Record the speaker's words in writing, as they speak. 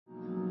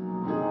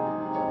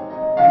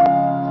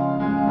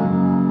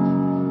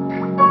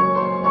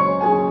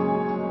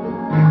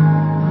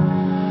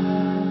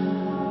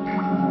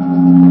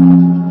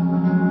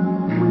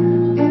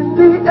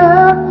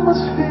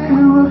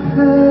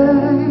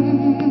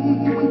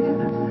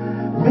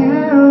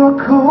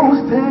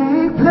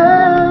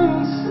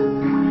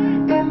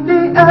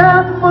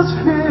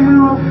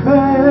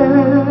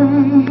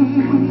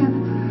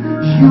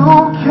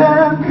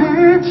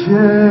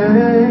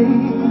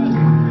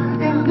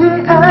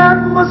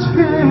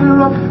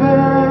atmosphere of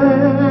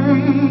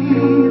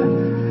faith,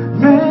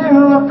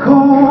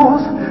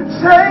 miracles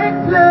take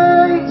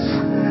place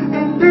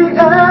in the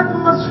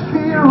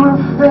atmosphere of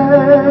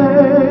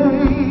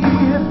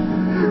faith.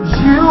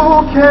 You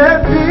can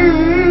be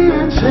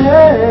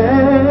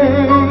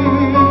changed.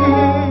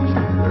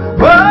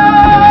 Oh,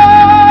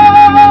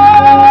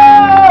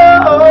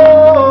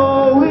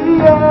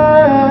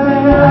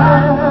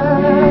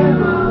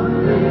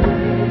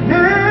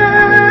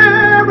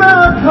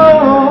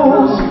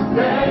 miracles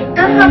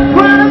in the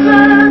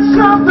presence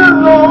of the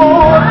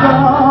Lord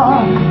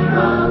God.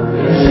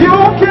 You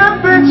can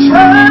be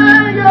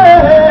changed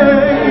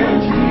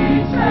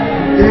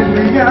in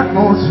the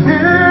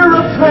atmosphere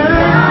of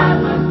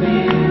faith.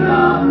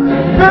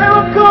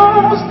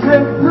 Miracles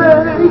take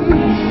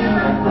place.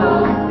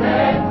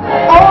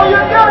 All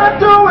you gotta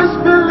do is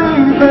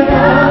believe it.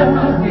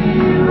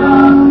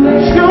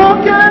 You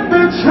can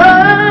be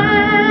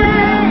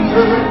changed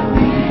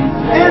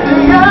in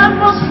the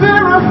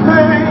atmosphere of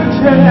faith.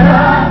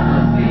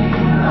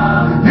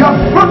 Your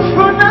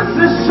fruitfulness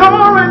is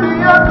sure in the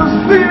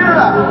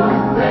atmosphere.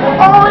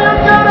 All you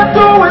gotta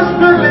do is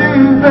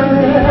believe it.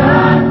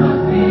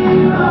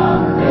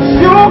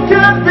 You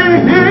can be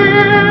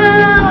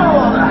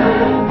healed.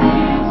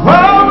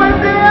 Oh, in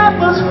the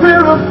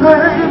atmosphere of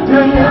faith.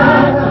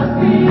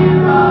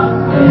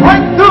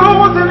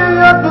 Breakthroughs in the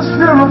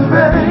atmosphere of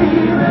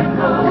faith.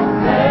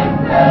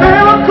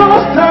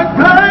 Miracles take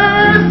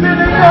place in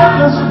the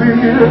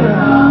atmosphere.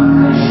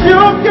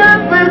 You can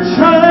be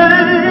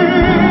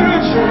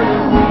changed.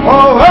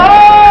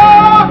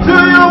 Oh, do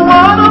you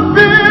want to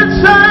be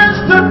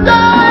changed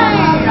today?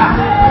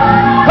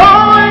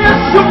 Oh,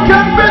 yes, you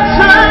can be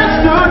changed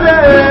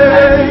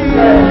today.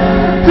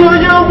 Do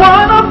you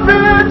want to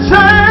be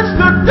changed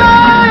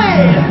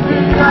today?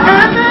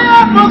 In the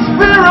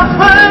atmosphere of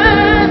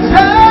faith,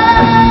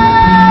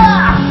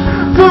 yeah.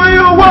 Do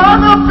you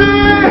want to be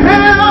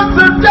healed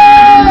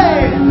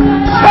today?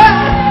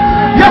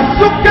 Yes,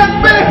 you can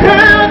be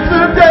healed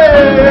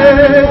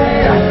today.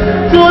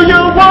 Do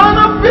you want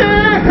to be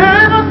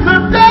healed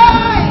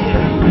today?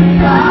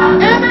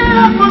 In the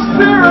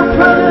atmosphere of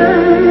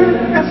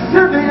faith, it's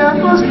in the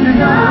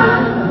atmosphere.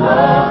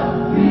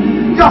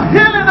 Your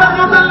healing and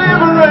your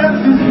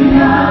deliverance is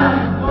here.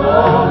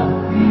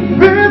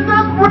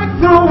 Business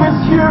breakthrough is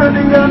here in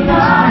the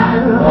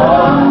atmosphere.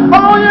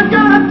 All you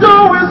gotta do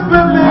is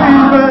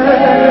believe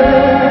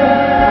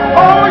it.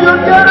 All you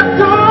gotta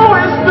do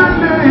is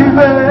believe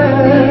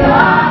it.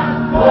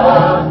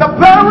 The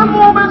barren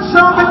woman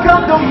shall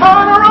become the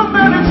mother of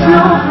many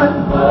children.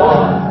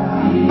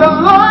 The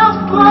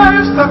lost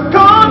lives are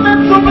gone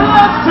into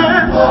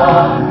blessings.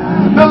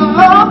 The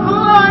lost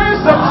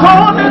lives are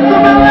turned into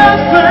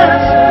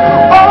blessings.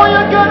 All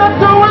you gotta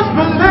do is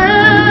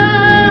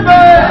believe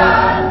it.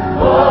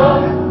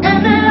 In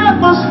the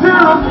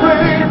atmosphere of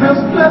faith,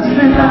 there's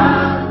blessing.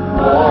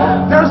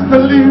 There's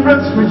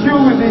deliverance for you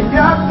in the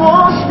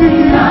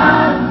atmosphere.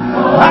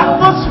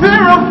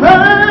 Atmosphere of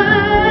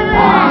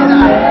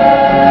faith.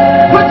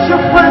 Put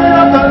your friend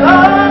on the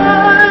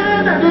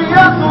line in the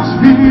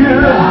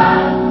atmosphere.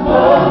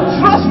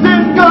 Trust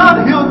in God,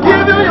 He'll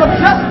give you your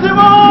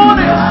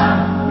testimonies.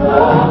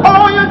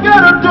 All you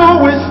gotta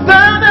do is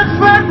stand in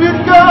faith with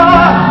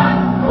God.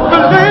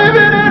 Believe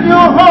it in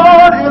your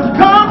heart, He'll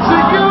come to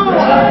you.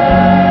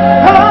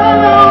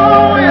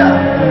 Hallelujah.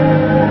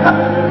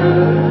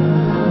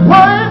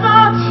 Why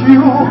not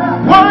you?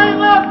 Why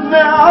not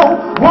now?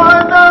 Why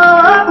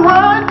not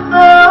right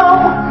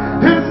now?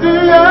 In the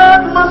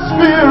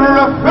atmosphere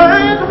of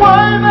faith,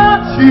 why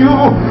not you?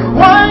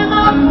 Why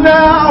not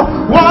now?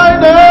 Why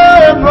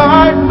not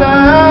right now?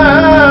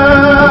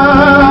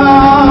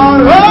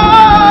 Oh,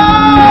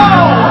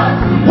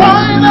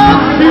 why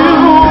not you?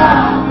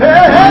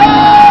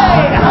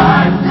 Hey,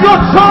 your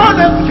turn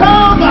has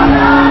come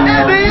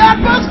in the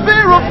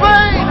atmosphere of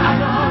faith.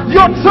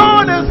 Your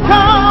turn has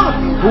come.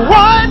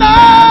 Why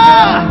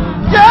not?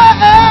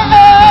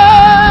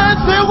 Yeah,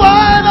 say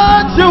why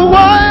not you?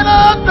 Why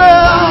not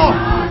now?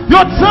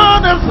 Your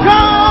turn has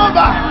come.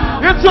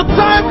 It's your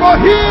time for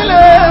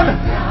healing.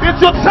 It's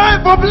your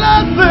time for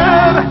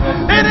blessing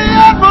in the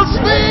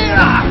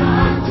atmosphere.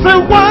 Say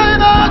why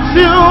not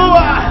you?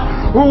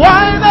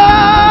 Why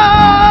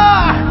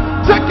not?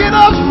 Take it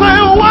up, say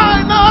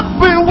why not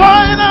me?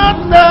 Why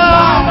not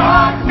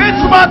now? It's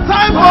my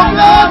time for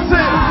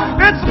blessing.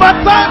 It's my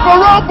time for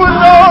open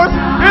doors.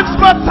 It's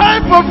my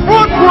time for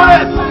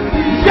fruitfulness.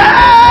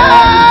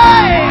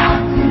 Yeah!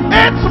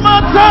 It's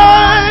my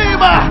time.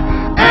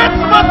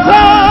 It's my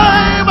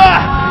time.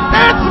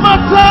 It's my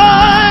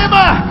time.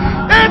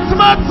 It's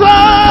my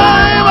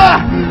time.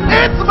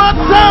 It's my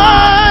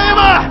time.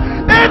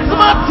 It's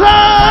my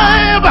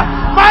time.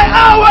 My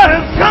hour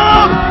has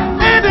come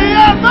in the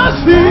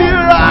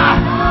atmosphere.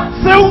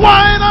 Say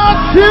why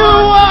not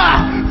you?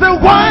 Say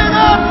why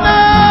not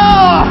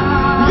now?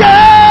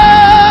 Yeah!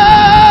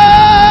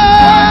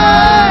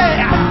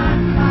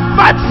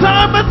 My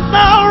time is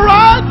now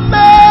right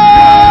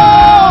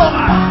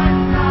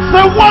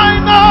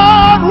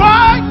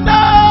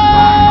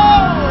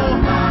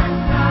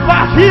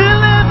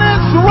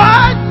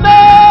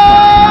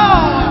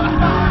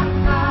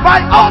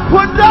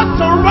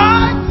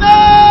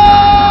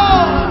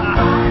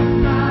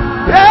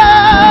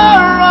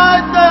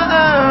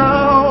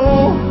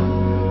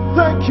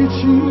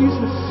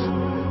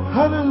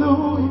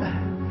Hallelujah.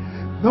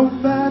 No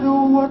matter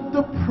what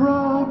the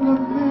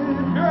problem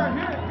is,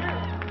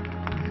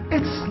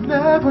 it's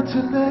never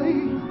too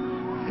late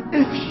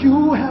if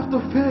you have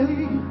the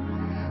faith.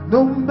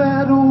 No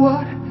matter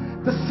what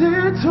the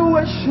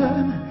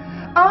situation,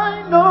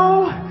 I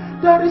know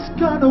that it's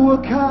gonna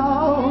work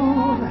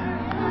out.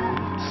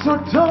 So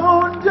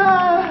don't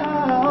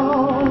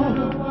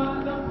doubt.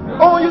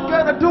 All you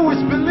gotta do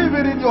is believe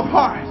it in your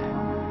heart.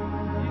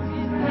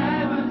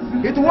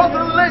 It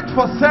wasn't late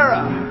for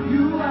Sarah.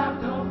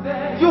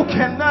 You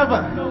can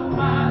never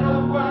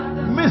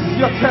miss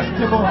your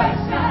testimony.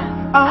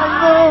 I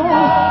know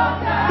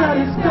that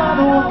it's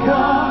gonna work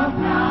out.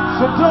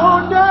 So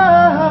don't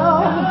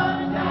doubt.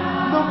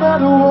 No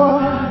matter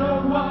what,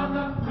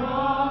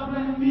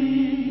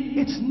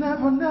 it's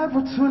never,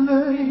 never too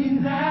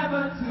late.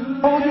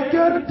 All you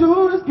gotta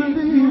do is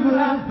believe it. No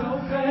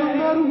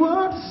matter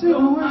what the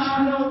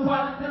situation,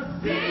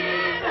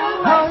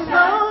 I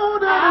know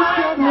that it's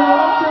gonna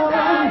work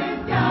out.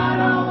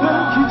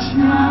 Thank you,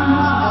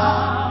 Jesus.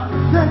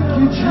 Thank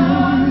you,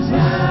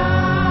 Jesus.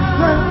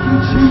 Thank you,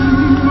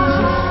 Jesus.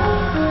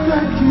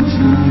 Thank you,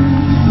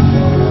 Jesus.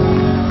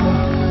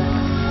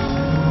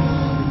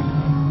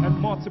 And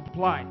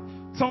multiply.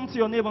 Turn to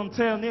your neighbor and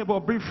tell your neighbor,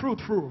 be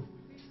fruitful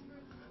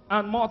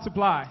and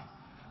multiply.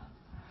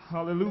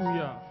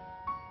 Hallelujah.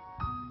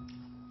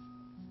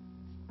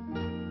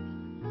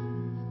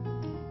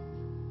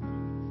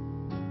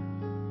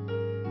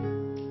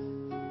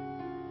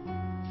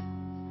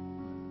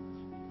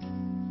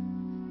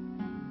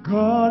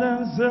 God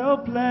has a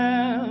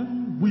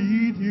plan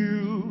with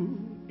you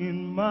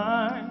in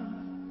mind,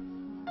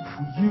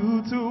 for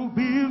you to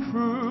be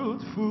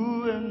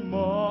fruitful and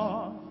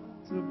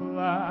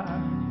multiply.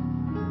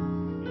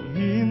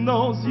 He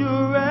knows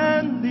your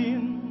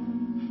ending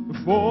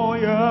before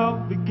your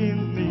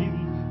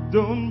beginning.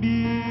 Don't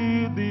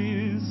be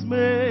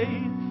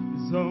dismayed,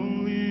 it's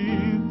only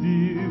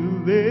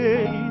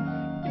delayed.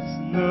 It's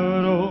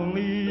not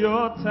only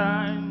your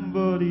time,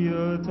 but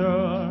your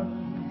turn.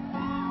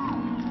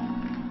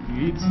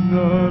 It's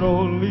not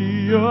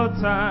only your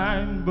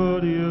time,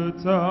 but your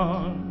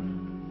turn.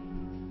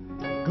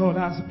 God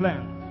has a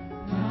plan.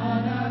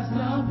 God has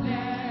a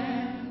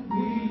plan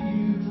with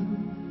you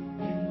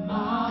in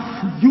mind.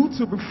 For you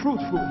to be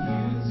fruitful. For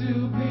you to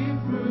be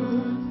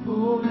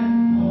fruitful and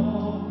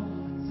multiply.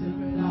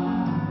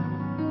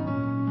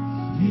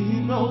 He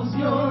knows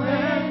your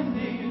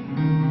ending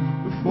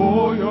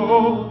before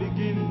your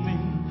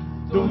beginning.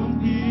 Don't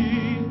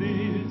be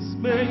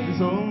dismayed.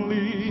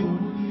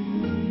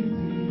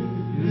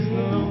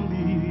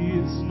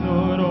 It's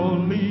not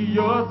only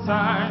your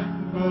time,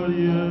 but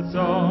your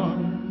turn.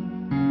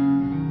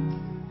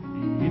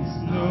 It's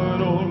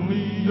not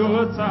only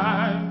your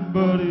time,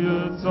 but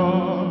your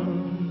turn.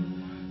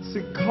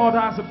 See, God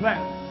has a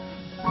plan.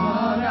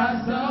 God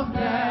has a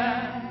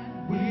plan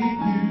with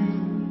you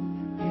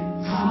in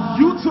mind.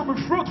 For you to be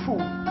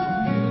fruitful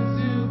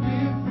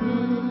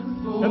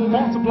and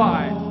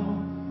multiply.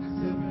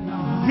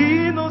 He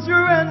knows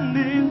your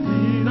ending.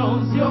 He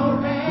knows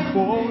your ending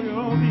before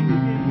your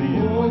beginning.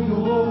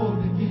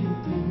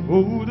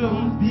 Oh,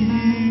 don't be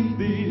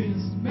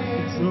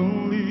dismayed. It's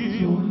only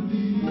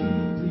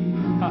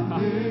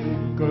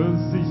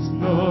cause it's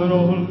not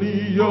only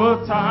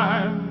your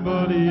time,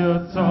 but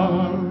your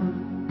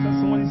turn. Tell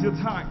someone it's your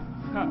time.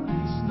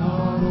 It's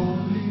not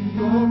only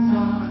your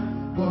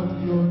time, but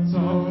your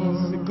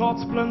turn. See,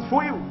 God's plan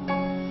for you.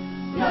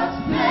 God's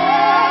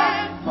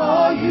plan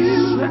for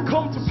you shall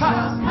come to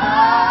pass.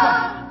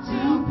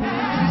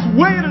 Just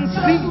wait and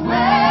see.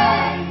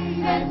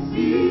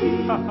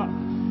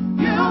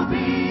 You'll be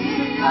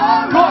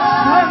alright. God's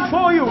plan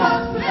for you.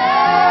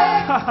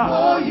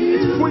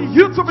 It's for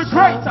you to be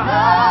greater,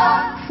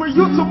 for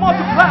you to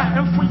multiply,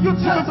 and for you to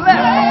be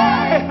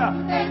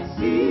blessed.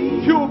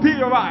 You'll be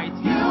alright.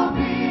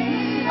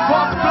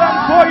 God's plan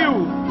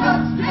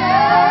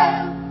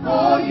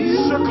for you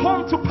shall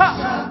come to pass.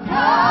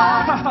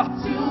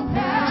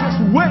 Just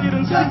wait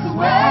and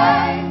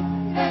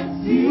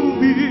see.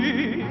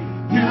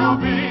 You'll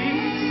be.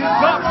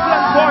 God's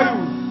plan for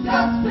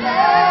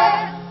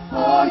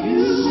you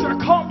shall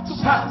come to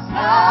pass.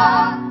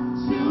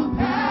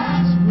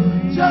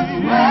 Just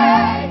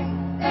wait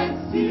and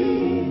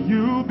see.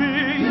 You'll be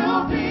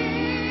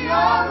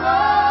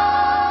alright.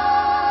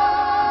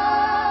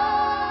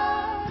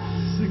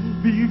 Sing,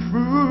 be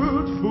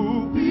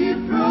fruitful,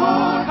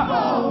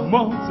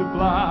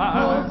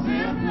 multiply. Be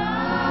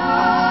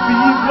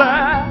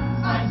blessed.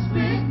 I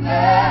speak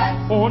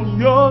blessed on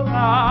your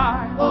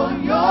life.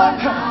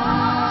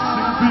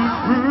 Sing, be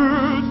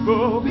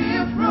fruitful,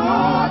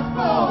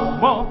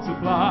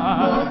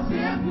 multiply.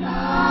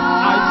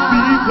 I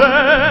speak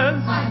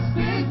blessed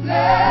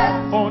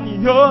on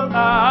your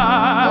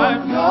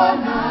life.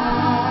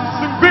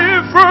 Sing, be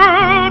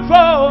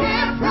fruitful,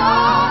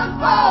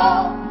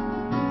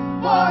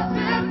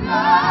 multiply.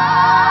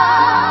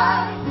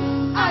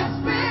 I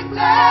speak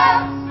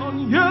blessed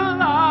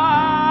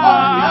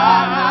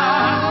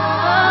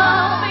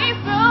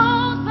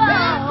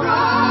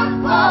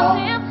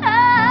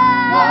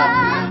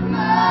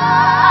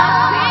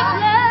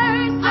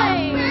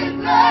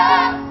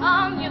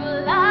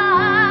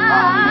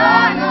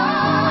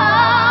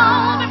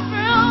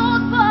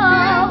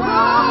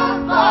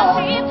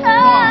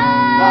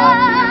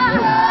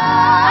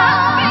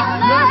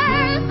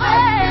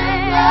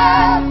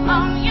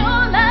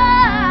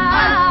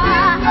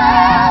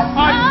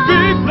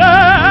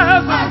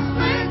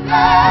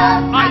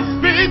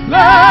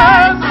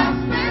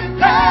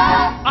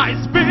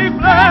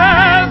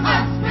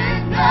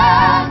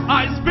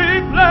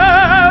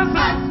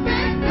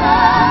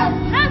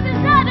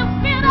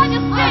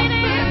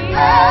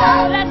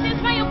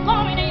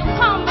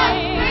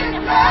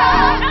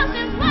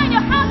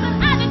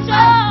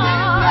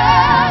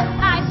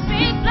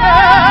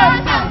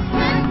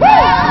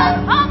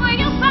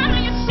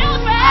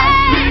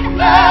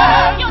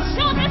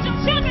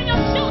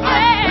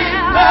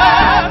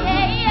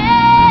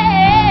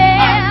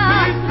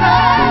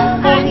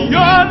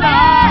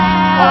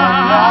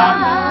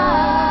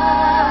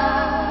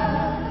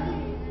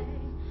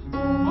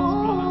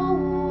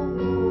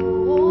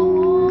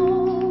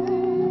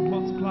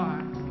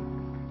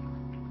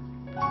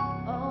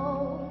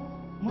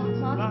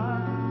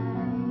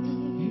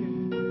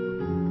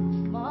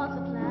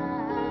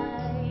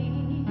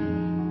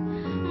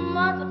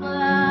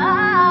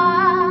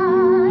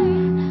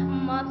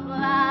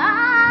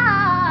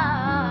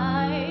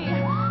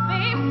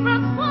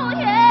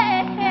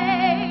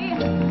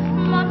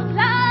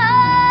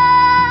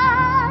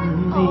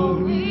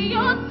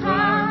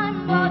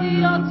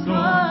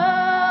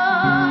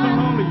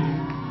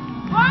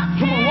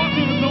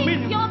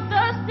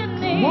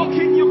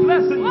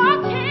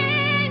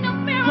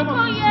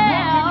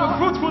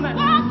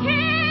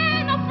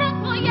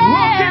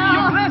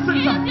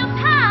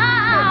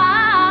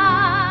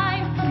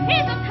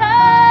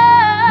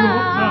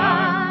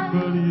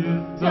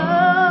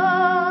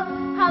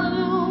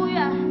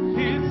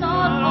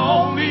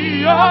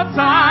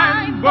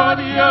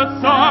your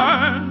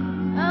turn.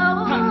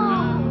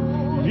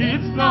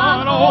 It's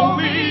not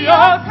only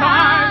your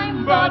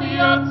time, but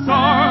your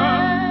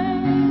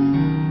turn.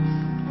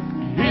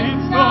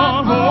 It's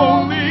not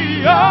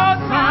only your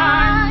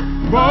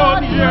time,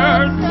 but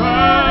your turn.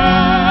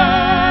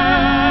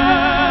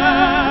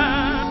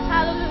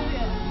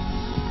 Hallelujah.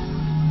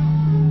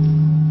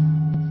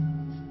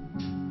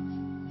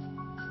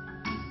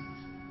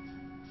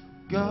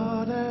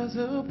 God has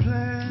a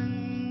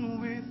plan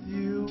with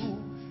you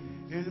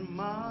in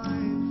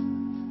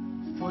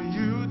mind, for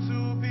you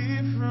to be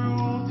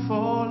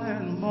fruitful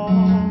and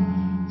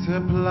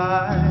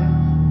multiply.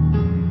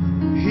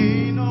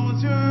 He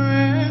knows your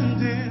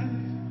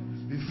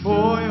ending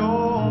before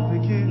your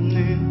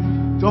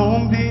beginning.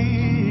 Don't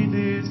be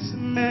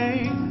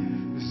dismayed,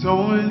 it's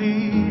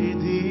only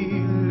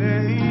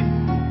delayed.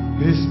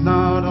 It's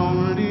not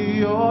only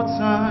your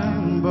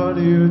time, but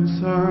your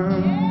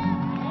turn.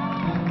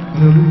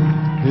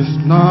 It's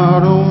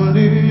not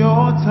only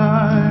your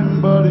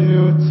time, but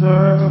your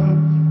turn.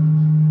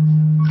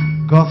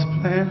 God's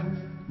plan.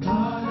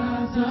 God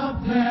has a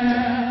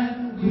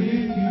plan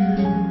with you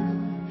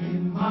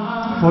in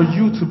mind. For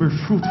you to be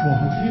fruitful.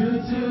 You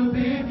to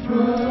be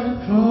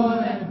fruitful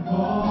and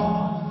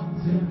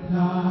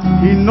multiply.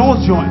 He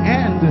knows your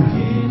end.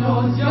 He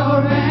knows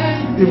your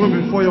end. Even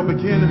before your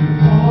beginning.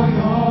 Before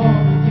your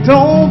beginning.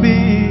 Don't be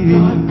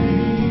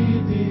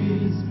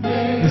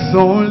dismayed. It's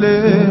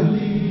only.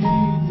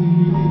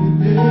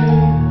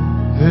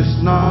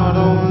 It's not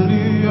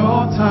only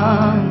your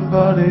time,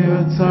 but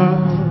your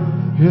turn.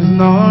 It's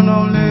not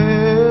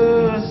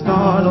only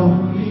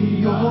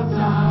your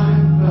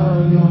time,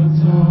 but your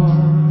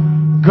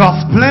turn.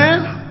 God's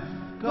plan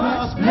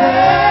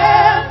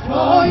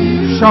For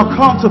you shall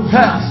come to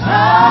pass.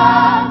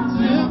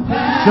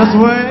 Just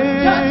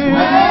wait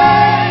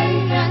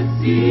and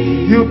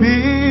see. You'll be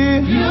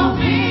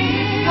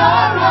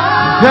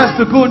alright. That's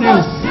the good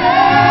news.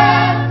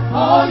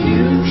 For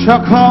you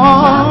Shall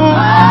come.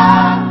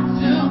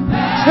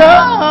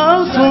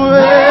 Just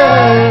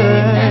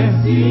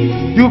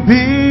wait. You'll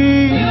be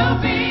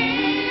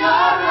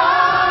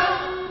alright.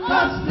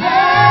 God's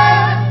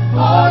plan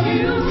for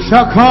you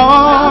shall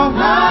come.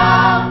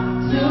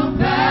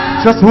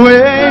 Just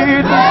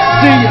wait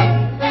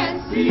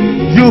and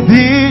see. You'll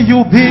be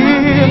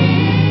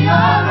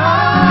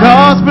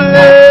God's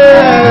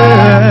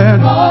plan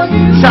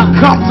shall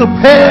come to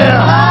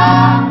pass.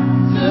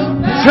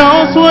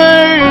 Just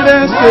wait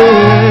and see.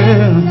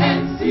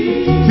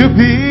 You'll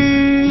be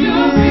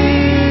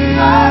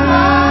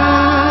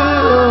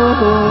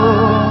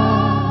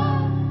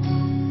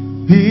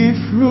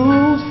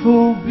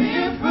fruitful,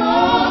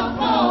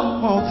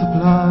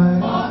 multiply.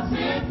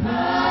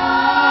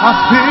 I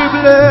speak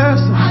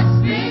blessing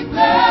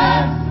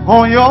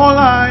on your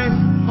life.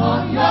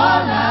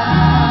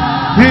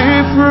 Be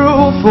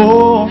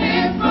fruitful,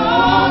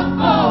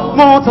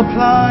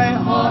 multiply.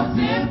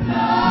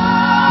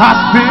 I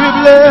speak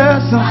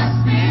blessing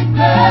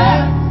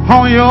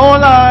on your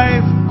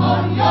life.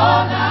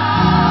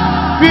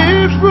 Be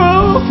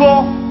fruitful.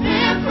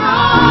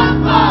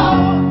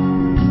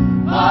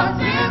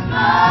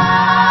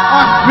 I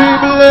speak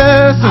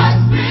blessings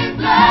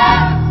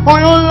on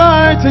your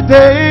life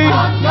today.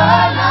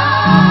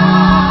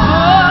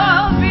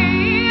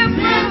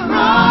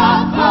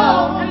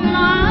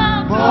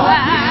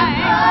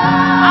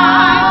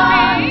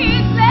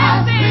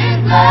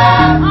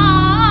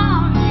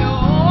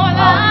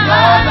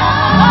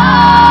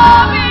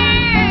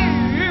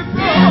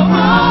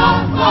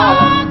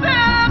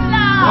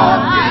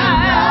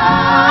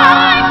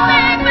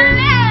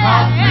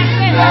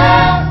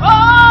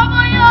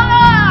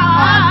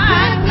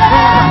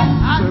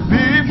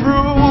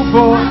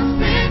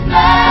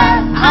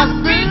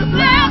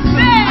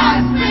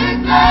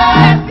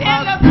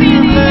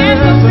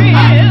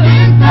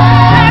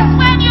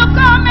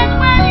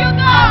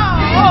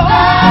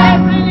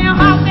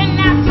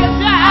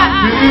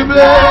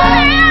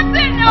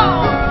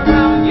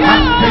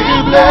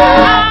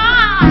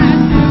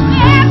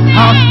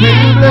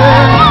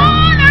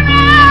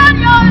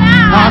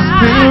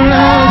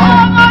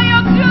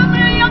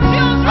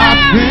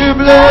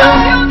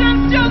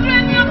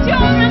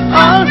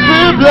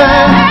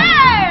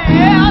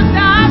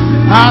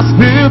 I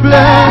speak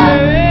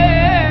blessed.